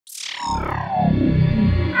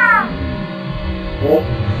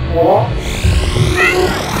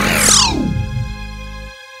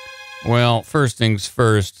Well, first things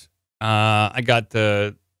first, I got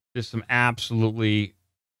just some absolutely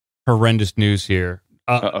horrendous news here.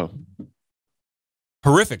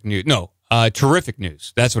 Horrific news. No, terrific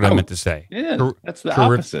news. That's what I meant to say. Yeah, that's the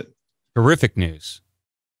opposite. Terrific news.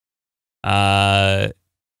 Loch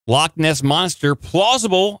Ness Monster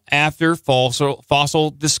plausible after fossil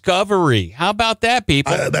discovery. How about that,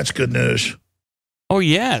 people? That's good news. Oh,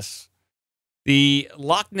 yes. The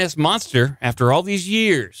Loch Ness Monster, after all these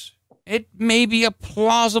years, it may be a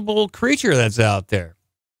plausible creature that's out there.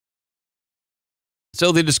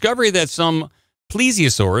 So the discovery that some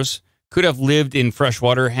plesiosaurs could have lived in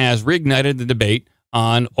freshwater has reignited the debate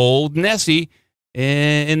on Old Nessie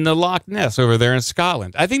in the Loch Ness over there in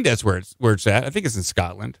Scotland. I think that's where it's at. I think it's in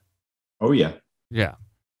Scotland. Oh, yeah. Yeah.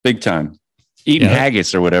 Big time. Eating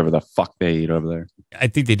haggis or whatever the fuck they eat over there. I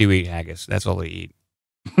think they do eat haggis. That's all they eat.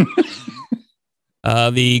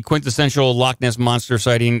 The quintessential Loch Ness Monster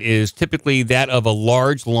sighting is typically that of a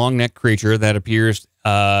large, long-necked creature that appears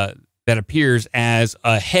as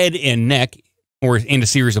a head and neck or in a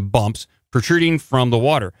series of bumps protruding from the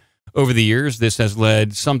water. Over the years, this has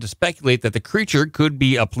led some to speculate that the creature could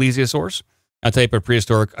be a plesiosaur, a type of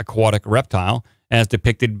prehistoric aquatic reptile, as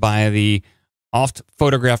depicted by the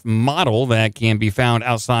oft-photographed model that can be found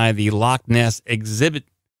outside the Loch Ness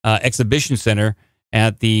Exhibition Center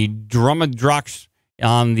at the Drummadrox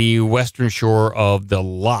on the western shore of the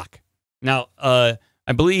loch. Now, I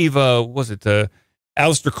believe, Aleister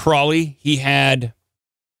Crowley, he had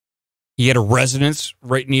a residence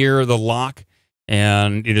right near the loch,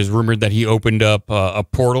 and it is rumored that he opened up a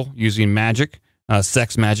portal using magic,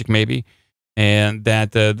 sex magic maybe, and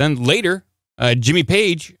that then later, Jimmy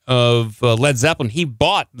Page of Led Zeppelin, he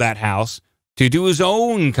bought that house to do his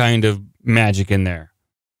own kind of magic in there.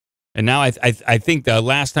 And now I think the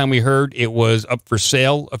last time we heard it was up for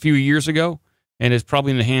sale a few years ago, and it's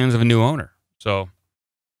probably in the hands of a new owner. So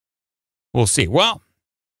we'll see. Well,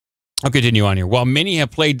 I'll continue on here. While many have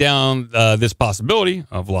played down this possibility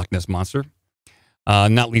of Loch Ness Monster,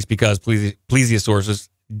 not least because plesiosaurs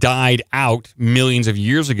died out millions of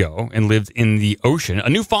years ago and lived in the ocean, a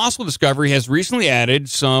new fossil discovery has recently added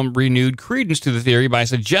some renewed credence to the theory by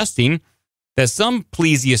suggesting that some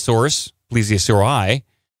plesiosauri,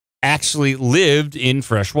 actually lived in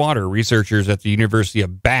fresh water. Researchers at the University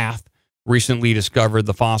of Bath recently discovered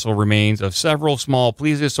the fossil remains of several small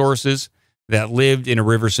plesiosaurs that lived in a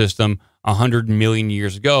river system 100 million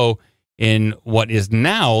years ago in what is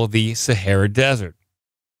now the Sahara Desert.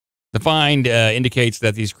 The find indicates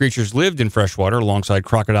that these creatures lived in freshwater alongside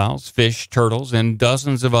crocodiles, fish, turtles, and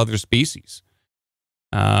dozens of other species.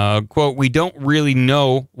 Quote, we don't really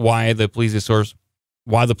know why the plesiosaurs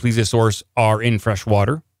are in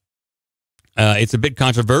freshwater. It's a bit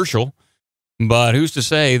controversial, but who's to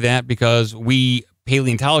say that because we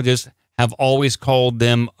paleontologists have always called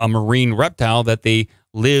them a marine reptile that they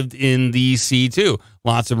lived in the sea too.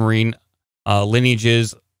 Lots of marine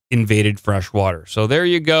lineages invaded freshwater. So there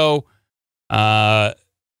you go. The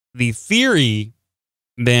theory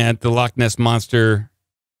that the Loch Ness Monster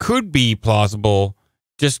could be plausible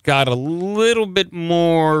just got a little bit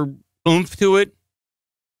more oomph to it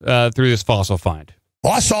through this fossil find.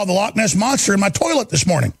 Well, I saw the Loch Ness Monster in my toilet this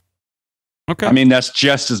morning. Okay. I mean, that's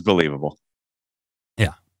just as believable.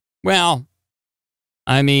 Yeah. Well,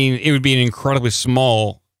 I mean, it would be an incredibly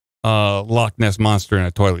small Loch Ness Monster in a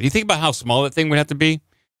toilet. You think about how small that thing would have to be,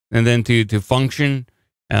 and then to function.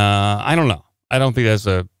 I don't know. I don't think that's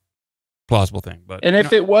a plausible thing. But and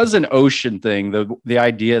if it was an ocean thing, the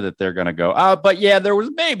idea that they're going to go, but yeah, there was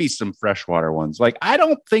maybe some freshwater ones. Like, I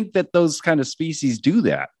don't think that those kind of species do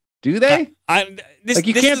that. Do they?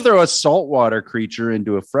 You can't throw a saltwater creature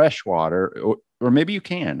into a freshwater, or maybe you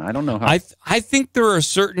can. I don't know how. I think there are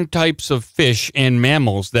certain types of fish and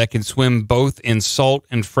mammals that can swim both in salt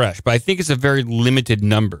and fresh, but I think it's a very limited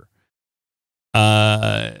number.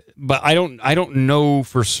 But I don't know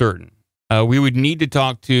for certain. We would need to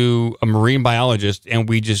talk to a marine biologist, and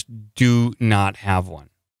we just do not have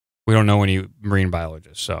one. We don't know any marine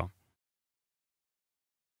biologists, so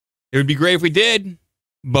it would be great if we did.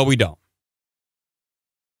 But we don't.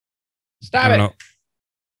 Stop it.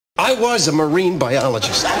 I was a marine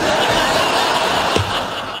biologist. I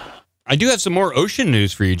do have some more ocean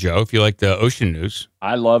news for you, Joe, if you like the ocean news.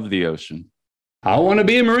 I love the ocean. I want to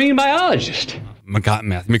be a marine biologist. Matthew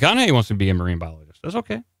McConaughey wants to be a marine biologist. That's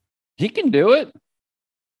okay. He can do it.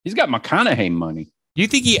 He's got McConaughey money. Do you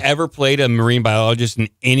think he ever played a marine biologist in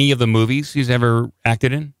any of the movies he's ever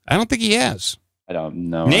acted in? I don't think he has. I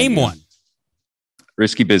don't know. Name one.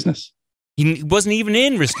 Risky Business. He wasn't even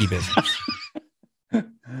in Risky Business.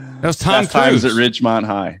 That was Tom Cruise. Times at Ridgemont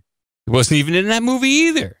High. He wasn't even in that movie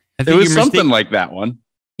either. It was something like that one.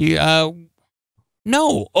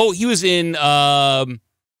 No. Oh, he was in.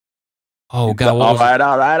 Oh God!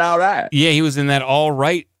 All right. Yeah, he was in that All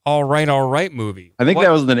Right movie. I think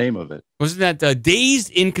that was the name of it. Wasn't that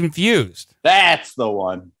Dazed and Confused? That's the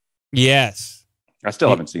one. Yes. I still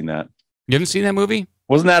haven't seen that. You haven't seen that movie?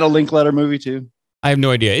 Wasn't that a Linkletter movie too? I have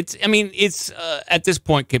no idea. It's at this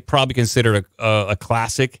point could probably considered a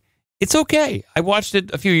classic. It's okay. I watched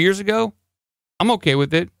it a few years ago. I'm okay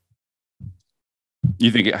with it.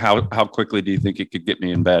 You think how quickly do you think it could get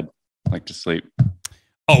me in bed, like to sleep?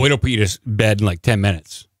 Oh, it'll put you to bed in like 10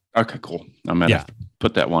 minutes. Okay, cool. I'm gonna have to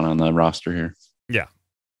put that one on the roster here. Yeah.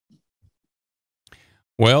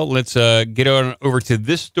 Well, let's get on over to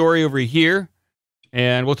this story over here,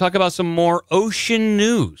 and we'll talk about some more ocean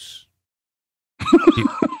news.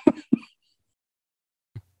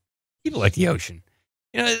 People like the ocean.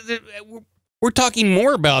 You know, we're talking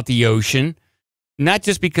more about the ocean, not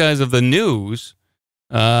just because of the news,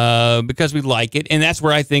 because we like it. And that's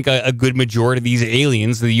where I think a good majority of these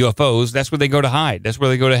aliens, the UFOs, that's where they go to hide. That's where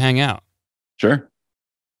they go to hang out. Sure.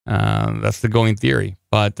 That's the going theory.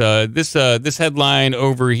 But this headline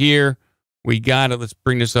over here, we got it. Let's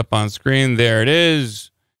bring this up on screen. There it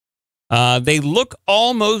is. They look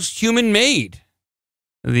almost human-made.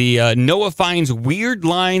 The NOAA finds weird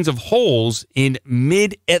lines of holes in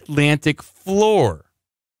mid-Atlantic floor.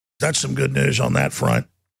 That's some good news on that front.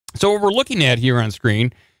 So what we're looking at here on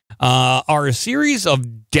screen are a series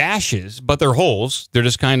of dashes, but they're holes. They're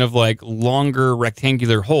just kind of like longer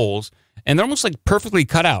rectangular holes, and they're almost like perfectly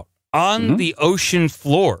cut out on the ocean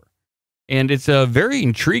floor. And it's very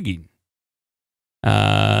intriguing.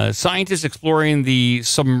 Scientists exploring the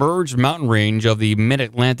submerged mountain range of the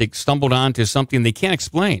mid-Atlantic stumbled onto something they can't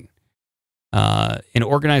explain. An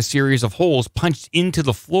organized series of holes punched into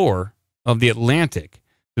the floor of the Atlantic.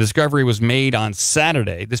 The discovery was made on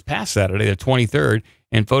Saturday, this past Saturday, the 23rd,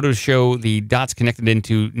 and photos show the dots connected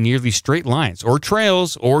into nearly straight lines or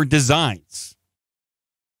trails or designs.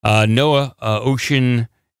 NOAA Ocean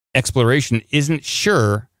Exploration isn't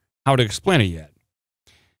sure how to explain it yet.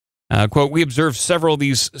 Quote, we observed several of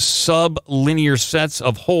these sublinear sets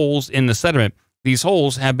of holes in the sediment. These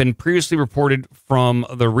holes have been previously reported from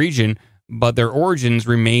the region, but their origins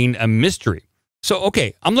remain a mystery. So,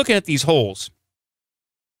 okay, I'm looking at these holes,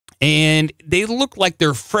 and they look like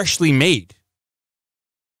they're freshly made.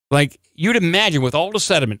 Like you'd imagine with all the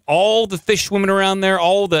sediment, all the fish swimming around there,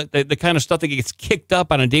 all the kind of stuff that gets kicked up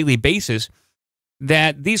on a daily basis,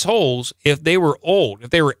 that these holes, if they were old,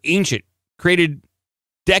 if they were ancient, created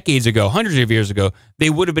decades ago, hundreds of years ago,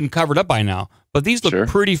 they would have been covered up by now. But these look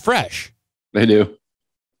pretty fresh. They do.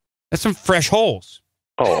 That's some fresh holes.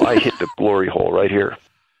 Oh, I hit the glory hole right here.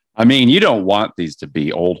 I mean, you don't want these to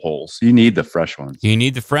be old holes. You need the fresh ones. You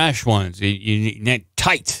need the fresh ones. You need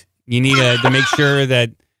tight. You need to make sure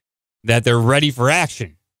that they're ready for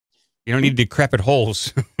action. You don't need decrepit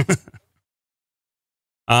holes.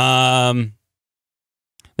 They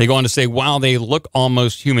go on to say, while they look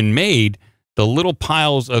almost human-made, the little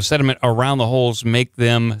piles of sediment around the holes make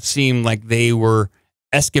them seem like they were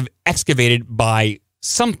excavated by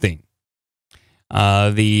something.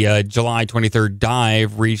 The July 23rd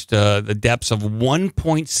dive reached the depths of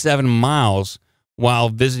 1.7 miles while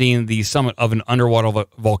visiting the summit of an underwater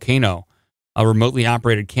volcano. A remotely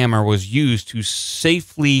operated camera was used to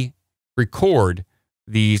safely record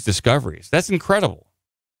these discoveries. That's incredible.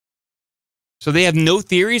 So they have no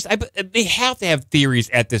theories? They have to have theories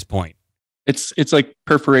at this point. It's like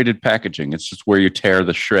perforated packaging. It's just where you tear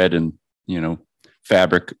the shred and,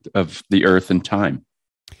 fabric of the earth and time.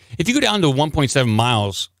 If you go down to 1.7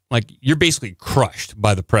 miles, like you're basically crushed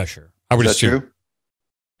by the pressure. I would assume. True?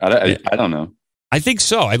 I don't know. I think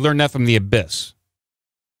so. I learned that from The Abyss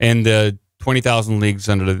and 20,000 Leagues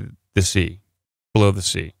Under the Sea, Below the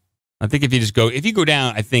Sea. I think if you go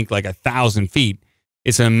down, I think like 1,000 feet,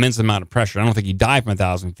 it's an immense amount of pressure. I don't think you die from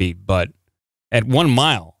 1,000 feet, but at 1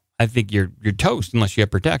 mile, I think you're toast unless you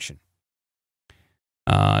have protection.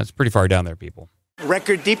 It's pretty far down there, people.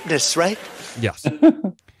 Record deepness, right? Yes.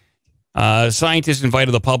 Scientists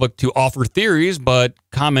invited the public to offer theories, but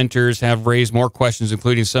commenters have raised more questions,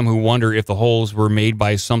 including some who wonder if the holes were made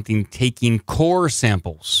by something taking core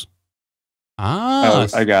samples. Oh,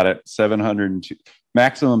 I got it. 702.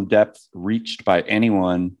 Maximum depth reached by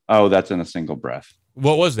anyone. Oh, that's in a single breath.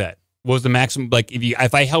 What was that? What was the maximum? Like,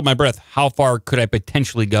 if I held my breath, how far could I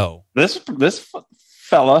potentially go? This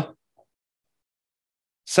fella,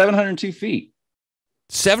 702 feet.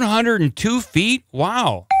 702 feet?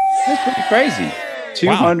 Wow. That's pretty crazy.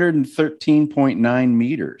 213.9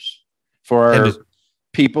 meters for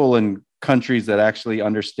people in countries that actually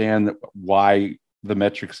understand why the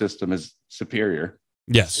metric system is superior.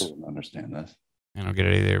 Yes. I don't understand this. I don't get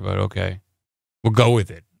it either, but okay. We'll go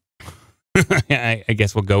with it. I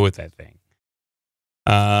guess we'll go with that thing.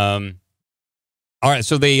 All right.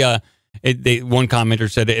 So they one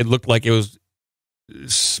commenter said it looked like it was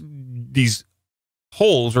these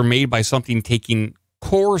holes are made by something taking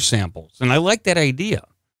core samples. And I like that idea.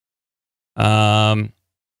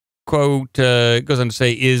 Quote goes on to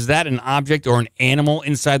say, is that an object or an animal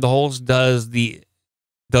inside the holes? Does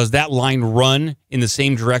that line run in the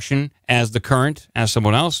same direction as the current? Asked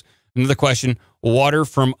someone else. Another question, water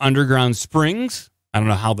from underground springs? I don't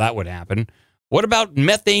know how that would happen. What about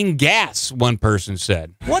methane gas? One person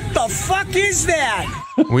said. What the fuck is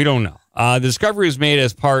that? We don't know. The discovery was made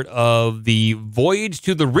as part of the Voyage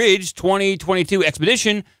to the Ridge 2022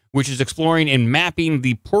 expedition, which is exploring and mapping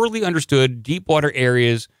the poorly understood deep water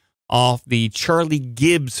areas off the Charlie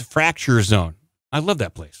Gibbs fracture zone. I love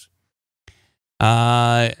that place.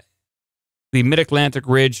 The Mid-Atlantic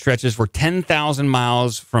Ridge stretches for 10,000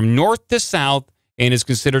 miles from north to south and is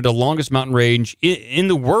considered the longest mountain range in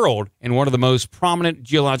the world and one of the most prominent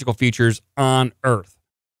geological features on Earth.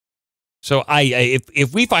 So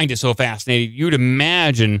if we find it so fascinating, you'd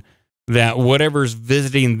imagine that whatever's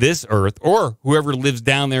visiting this Earth or whoever lives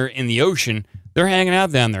down there in the ocean, they're hanging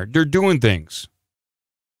out down there. They're doing things.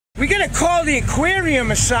 We gotta call the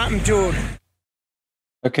aquarium or something, dude.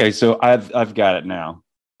 Okay, so I've got it now.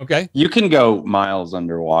 Okay. You can go miles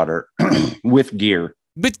underwater with gear.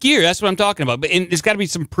 With gear, that's what I'm talking about. But it's got to be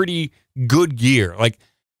some pretty good gear. Like,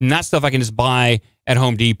 not stuff I can just buy at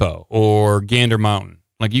Home Depot or Gander Mountain.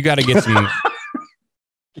 Like, you got to get some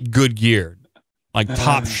good gear. Like,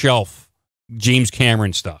 top shelf James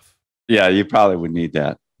Cameron stuff. Yeah, you probably would need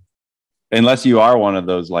that. Unless you are one of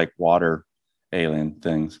those, like, water alien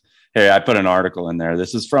things. Hey, I put an article in there.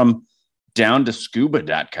 This is from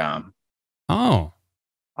downtoscuba.com. Oh.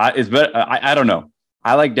 I don't know.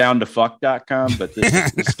 I like downtofuck.com, but this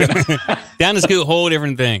is gonna... Down to scoot, whole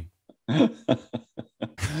different thing. So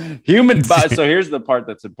here's the part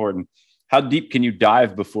that's important. How deep can you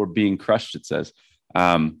dive before being crushed, it says.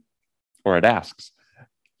 Or it asks.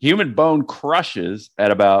 Human bone crushes at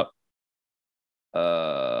about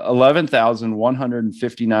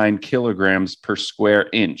 11,159 kilograms per square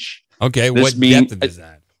inch. Okay, what depth is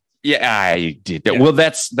that? Yeah, I did that. Yeah. Well,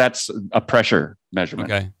 that's a pressure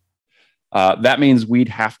measurement. Okay. That means we'd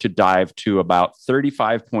have to dive to about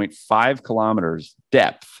 35.5 kilometers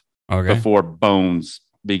depth before bones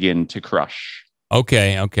begin to crush.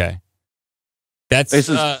 Okay. This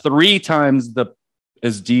is 3 times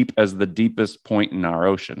as deep as the deepest point in our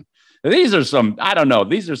ocean. These are some, I don't know.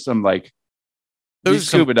 These are some like, these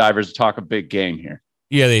scuba divers talk a big game here.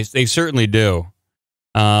 Yeah, they certainly do.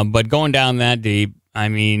 But going down that deep, I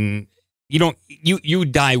mean, you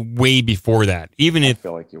would die way before that. Even if I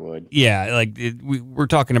feel like you would. Yeah, like we're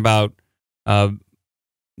talking about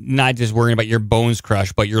not just worrying about your bones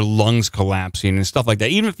crushed, but your lungs collapsing and stuff like that.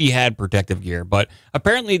 Even if you had protective gear, but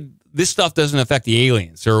apparently this stuff doesn't affect the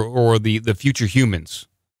aliens or the future humans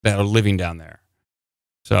that are living down there.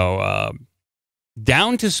 So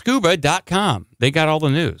downtoscuba.com, they got all the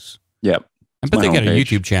news. Yep. I bet they got a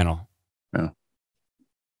YouTube channel. Yeah.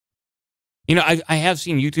 You know, I have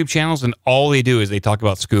seen YouTube channels, and all they do is they talk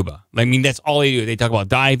about scuba. I mean, that's all they do. They talk about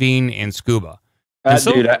diving and scuba.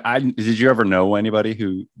 Dude, did you ever know anybody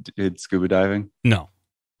who did scuba diving? No.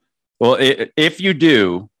 Well, if you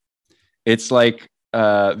do, it's like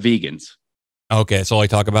vegans. Okay, that's all I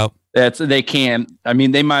talk about?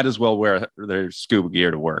 They might as well wear their scuba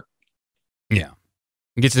gear to work. Yeah.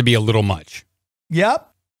 It gets to be a little much. Yep.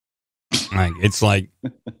 Like, it's like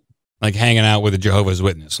hanging out with a Jehovah's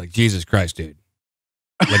Witness. Like, Jesus Christ, dude.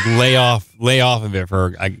 Like, lay off of it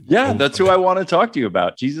for... that's who I want to talk to you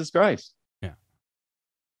about. Jesus Christ. Yeah.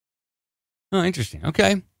 Oh, interesting.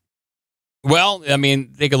 Okay. Well, I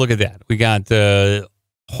mean, take a look at that. We got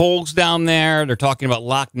holes down there. They're talking about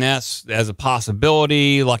Loch Ness as a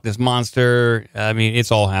possibility. Loch Ness Monster. I mean,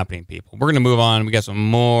 it's all happening, people. We're going to move on. We got some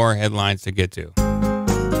more headlines to get to.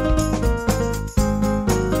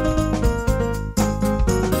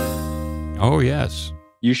 Oh, yes.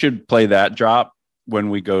 You should play that drop when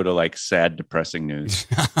we go to like sad, depressing news.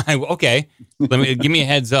 Okay. Give me a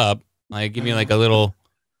heads up. Like, give me like a little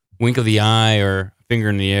wink of the eye or finger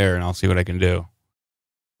in the air, and I'll see what I can do.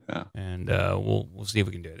 Yeah. And we'll see if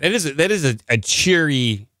we can do it. That is a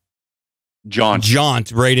cheery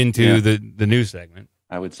jaunt right into the news segment.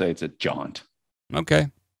 I would say it's a jaunt. Okay.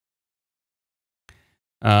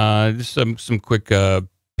 Just some quick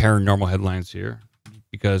paranormal headlines here,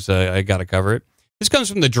 because I got to cover it. This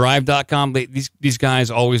comes from thedrive.com. These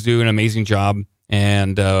guys always do an amazing job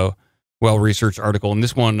and well-researched article. And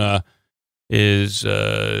this one is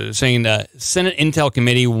saying the Senate Intel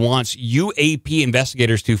Committee wants UAP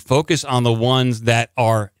investigators to focus on the ones that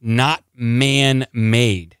are not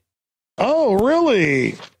man-made. Oh,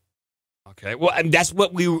 really? Okay, well, and that's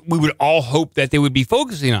what we would all hope that they would be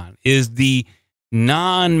focusing on, is the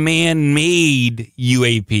non-man-made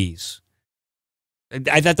UAPs.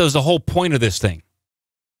 I thought that was the whole point of this thing.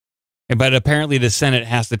 But apparently the Senate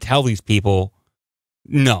has to tell these people,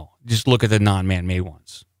 no, just look at the non-man-made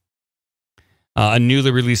ones. A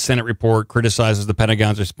newly released Senate report criticizes the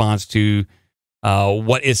Pentagon's response to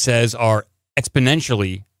what it says are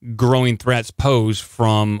exponentially growing threats posed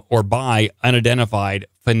from or by unidentified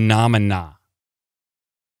phenomena.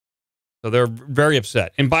 So they're very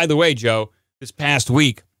upset. And by the way, Joe, this past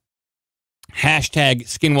week, hashtag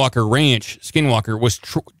Skinwalker Ranch, Skinwalker, was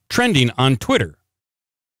trending on Twitter.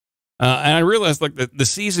 And I realized like the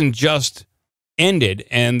season just ended,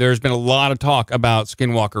 and there's been a lot of talk about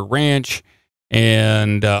Skinwalker Ranch,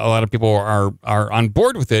 and a lot of people are on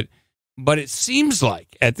board with it. But it seems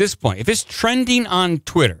like at this point, if it's trending on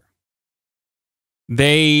Twitter,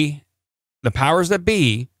 the powers that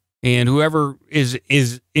be and whoever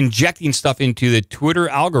is injecting stuff into the Twitter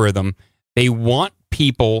algorithm, they want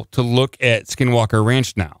people to look at Skinwalker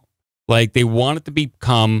Ranch now. Like they want it to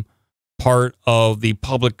become part of the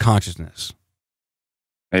public consciousness.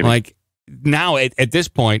 Maybe. Like now at this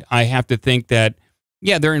point, I have to think that,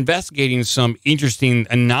 yeah, they're investigating some interesting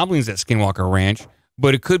anomalies at Skinwalker Ranch,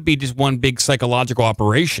 but it could be just one big psychological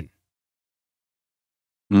operation.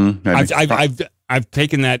 I've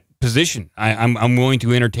taken that position. I'm willing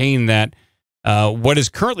to entertain that. What is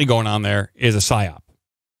currently going on there is a psyop.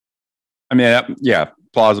 I mean, yeah,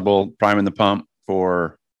 plausible, priming the pump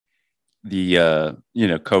for the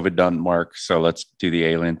COVID done mark. So let's do the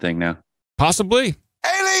alien thing now. Possibly.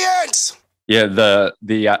 Aliens! Yeah,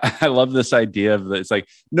 the I love this idea of it's like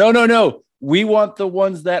no. We want the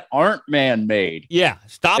ones that aren't man-made. Yeah,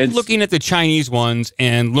 stop looking at the Chinese ones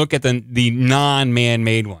and look at the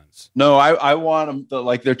non-man-made ones. No, I want them to,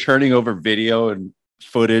 like they're turning over video and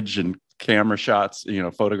footage and camera shots,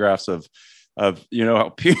 photographs of how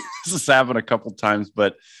this is happened a couple times,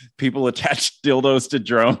 but people attach dildos to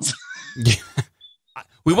drones.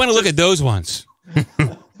 We want to look at those ones.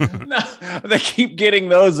 No, they keep getting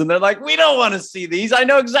those, and they're like, we don't want to see these. I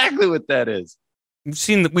know exactly what that is. We've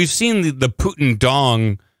seen the Putin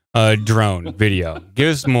dong drone video. Give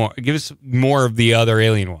us more of the other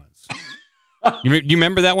alien ones. Do you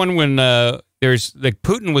remember that one when there's like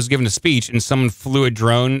Putin was giving a speech and someone flew a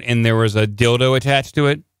drone and there was a dildo attached to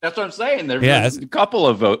it? That's what I'm saying. There's a couple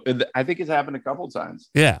of I think it's happened a couple of times.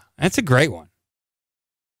 Yeah, that's a great one.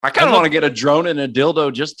 I kind of want to get a drone and a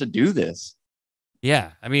dildo just to do this.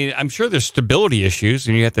 Yeah, I mean, I'm sure there's stability issues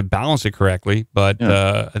and you have to balance it correctly, but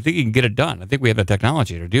I think you can get it done. I think we have the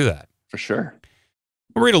technology to do that. For sure.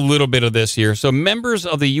 I'll read a little bit of this here. So members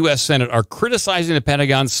of the U.S. Senate are criticizing the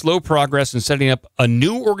Pentagon's slow progress in setting up a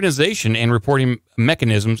new organization and reporting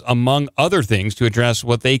mechanisms, among other things, to address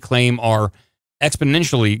what they claim are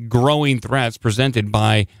exponentially growing threats presented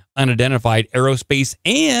by unidentified aerospace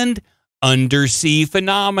and undersea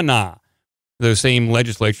phenomena. Those same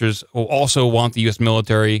legislatures will also want the U.S.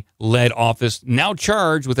 military-led office now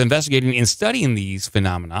charged with investigating and studying these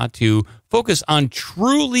phenomena to focus on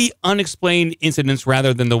truly unexplained incidents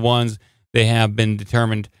rather than the ones they have been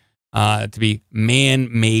determined to be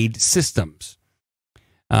man-made systems.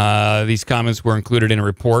 These comments were included in a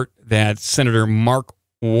report that Senator Mark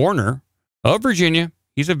Warner of Virginia,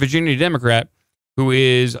 he's a Virginia Democrat, who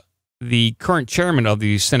is the current chairman of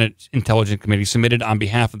the Senate Intelligence Committee, submitted on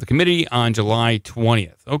behalf of the committee on July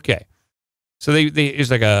 20th. Okay. So there's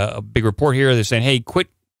like a big report here. They're saying, hey, quit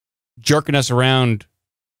jerking us around,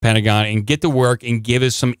 Pentagon, and get to work and give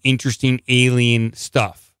us some interesting alien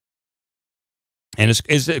stuff. And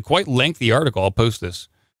it's a quite lengthy article. I'll post this.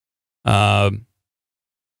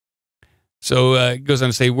 So it goes on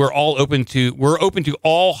to say, we're open to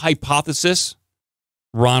all hypothesis.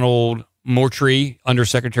 Ronald Moultrie,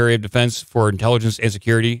 Undersecretary of Defense for Intelligence and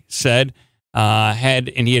Security, said he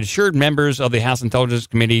had assured members of the House Intelligence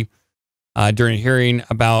Committee during a hearing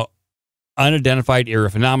about unidentified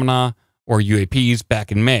aerial phenomena or UAPs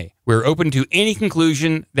back in May. We're open to any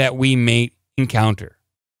conclusion that we may encounter.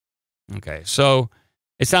 Okay, so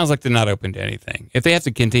it sounds like they're not open to anything. If they have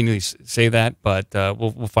to continually say that, but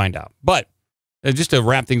we'll find out. But just to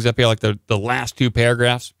wrap things up here, like the last two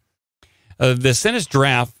paragraphs, the Senate's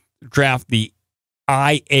draft, the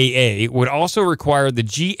IAA, would also require the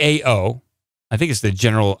GAO, I think it's the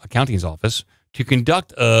General Accounting's Office, to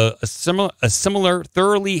conduct a similar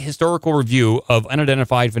thoroughly historical review of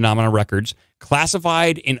unidentified phenomena records,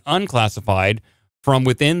 classified and unclassified, from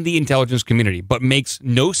within the intelligence community, but makes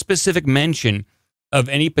no specific mention of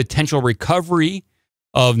any potential recovery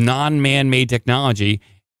of non-man-made technology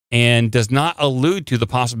and does not allude to the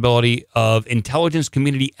possibility of intelligence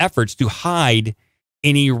community efforts to hide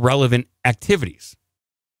any relevant activities.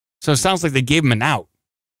 So it sounds like they gave him an out.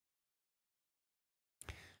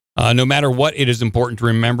 No matter what, it is important to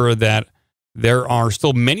remember that there are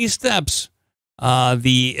still many steps.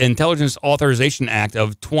 The Intelligence Authorization Act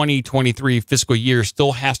of 2023 fiscal year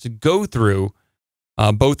still has to go through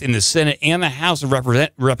both in the Senate and the House of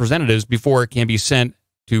Representatives before it can be sent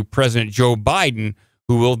to President Joe Biden,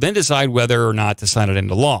 who will then decide whether or not to sign it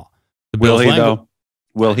into law. Will he, though?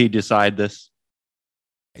 Will he decide this?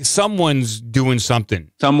 Someone's doing something.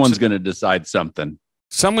 Someone's going to decide something.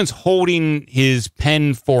 Someone's holding his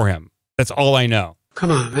pen for him. That's all I know.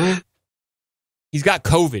 Come on, man. He's got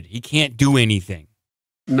COVID. He can't do anything.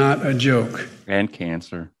 Not a joke. And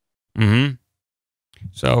cancer. Mm-hmm.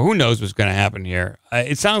 So who knows what's going to happen here?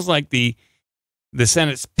 It sounds like the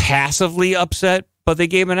Senate's passively upset, but they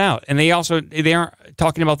gave it out. And they aren't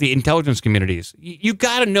talking about the intelligence communities. You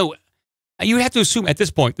got to know. You have to assume at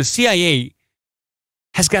this point, the CIA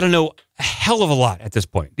has got to know a hell of a lot at this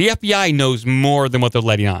point. The FBI knows more than what they're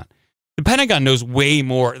letting on. The Pentagon knows way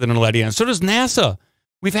more than they're letting on. So does NASA.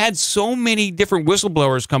 We've had so many different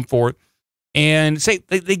whistleblowers come forward and say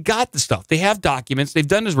they got the stuff. They have documents. They've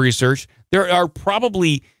done this research. There are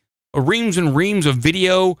probably reams and reams of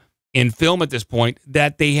video and film at this point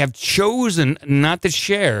that they have chosen not to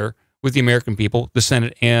share with the American people, the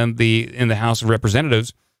Senate and the House of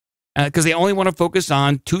Representatives, because they only want to focus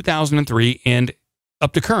on 2003 and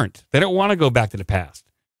up to current. They don't want to go back to the past.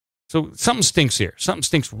 So something stinks here. Something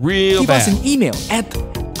stinks real bad. Give us an email at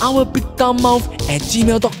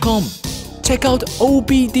ourbigdumbmouth@gmail.com. Check out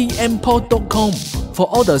obdmpod.com for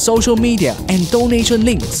all the social media and donation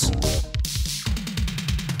links.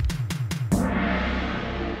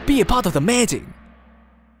 Be a part of the magic.